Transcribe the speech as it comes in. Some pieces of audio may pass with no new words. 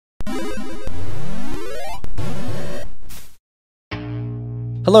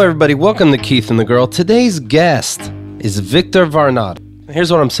Hello everybody, welcome to Keith and the Girl. Today's guest is Victor Varnado.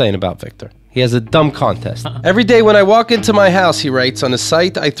 Here's what I'm saying about Victor. He has a dumb contest. Every day when I walk into my house, he writes on his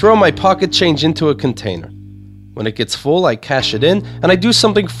site, I throw my pocket change into a container. When it gets full, I cash it in, and I do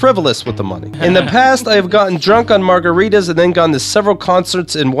something frivolous with the money. In the past, I have gotten drunk on margaritas and then gone to several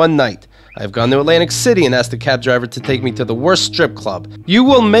concerts in one night. I have gone to Atlantic City and asked the cab driver to take me to the worst strip club. You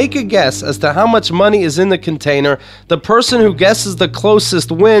will make a guess as to how much money is in the container. The person who guesses the closest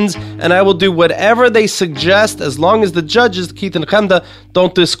wins, and I will do whatever they suggest as long as the judges, Keith and Chemda,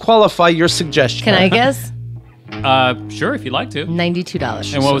 don't disqualify your suggestion. Can I guess? Sure, if you'd like to.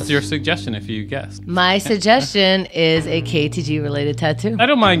 $92. And what was your suggestion if you guessed? My suggestion is a KTG related tattoo. I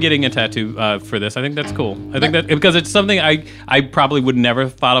don't mind getting a tattoo for this. I think that's cool. I think that because it's something I probably would never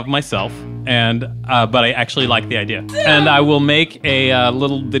have thought of myself, and but I actually like the idea. And I will make a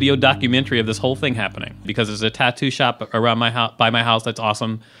little video documentary of this whole thing happening because there's a tattoo shop around my house, by my house. That's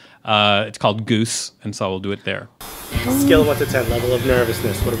awesome. It's called Goose, and so we'll do it there. Scale of 1 to 10, level of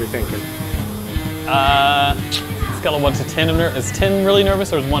nervousness. What are we thinking? Scale of 1 to 10. Is 10 really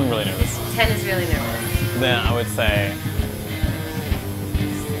nervous or is 1 really nervous? 10 is really nervous. Then I would say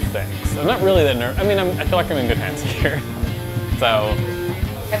 6. I'm not really that nervous. I mean, I feel like I'm in good hands here. So.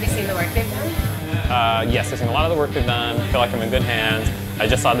 Have you seen the work they've done? Yes, I've seen a lot of the work they've done. I feel like I'm in good hands. I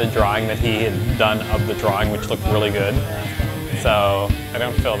just saw the drawing that he had done of the drawing, which looked really good. So I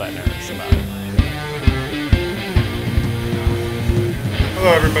don't feel that nervous about it.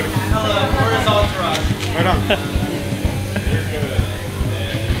 Hello, everybody. Hello, where's Entourage? Right on.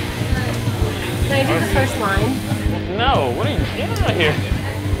 Can I do the first line? No, what are you getting out here?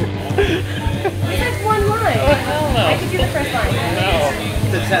 It's like one line. Oh, hell no. I could do the first line. No.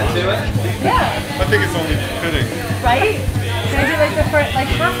 To tattoo it? Yeah. I think it's only fitting. Right? Can I do like the first, like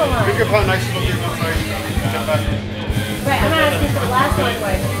half a We line? could put a nice little thing outside. Step back. Right, I'm not asking for the last line,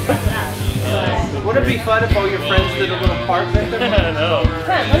 but Would it be fun if all your friends did a little part, Victor? No.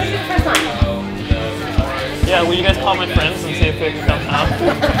 come on, let me do the first line. Yeah, will you guys call my friends and see if they can come out?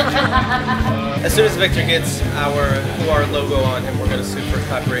 As soon as Victor gets our logo on him, we're going to sue for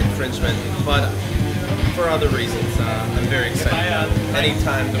copyright infringement. But for other reasons, I'm very excited.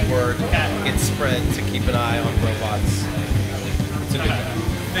 Anytime the word gets spread to keep an eye on robots, it's a good thing.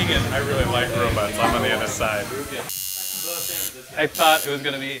 The thing is, I really like robots. I'm on the other side. I thought it was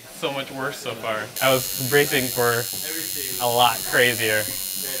going to be so much worse so far. I was bracing for a lot crazier,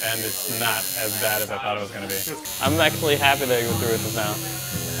 and it's not as bad as I thought it was going to be. I'm actually happy that I go through with this now,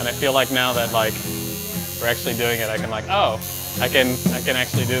 and I feel like now that like we're actually doing it, I can like, oh, I can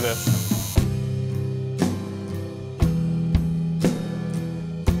actually do this.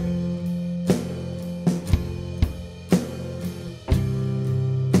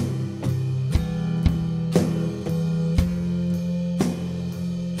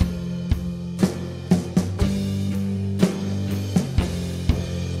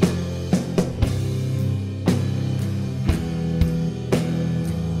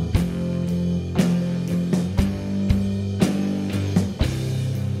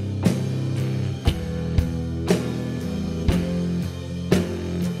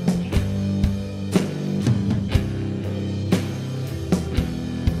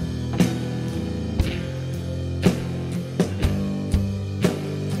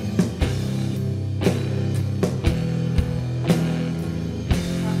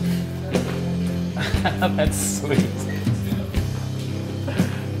 That's sweet.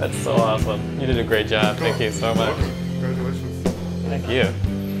 That's so awesome. You did a great job. Thank you so much. Congratulations. Thank you.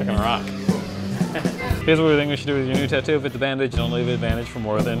 Freaking rock. Here's what we think we should do with your new tattoo. If it's a bandage, don't leave it bandaged for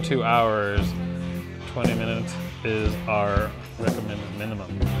more than 2 hours. 20 minutes is our recommended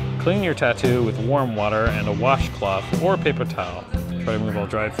minimum. Clean your tattoo with warm water and a washcloth or paper towel. Try to remove all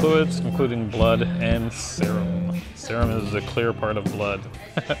dried fluids, including blood and serum. Serum is the clear part of blood.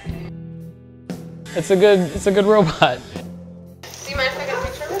 It's a good robot.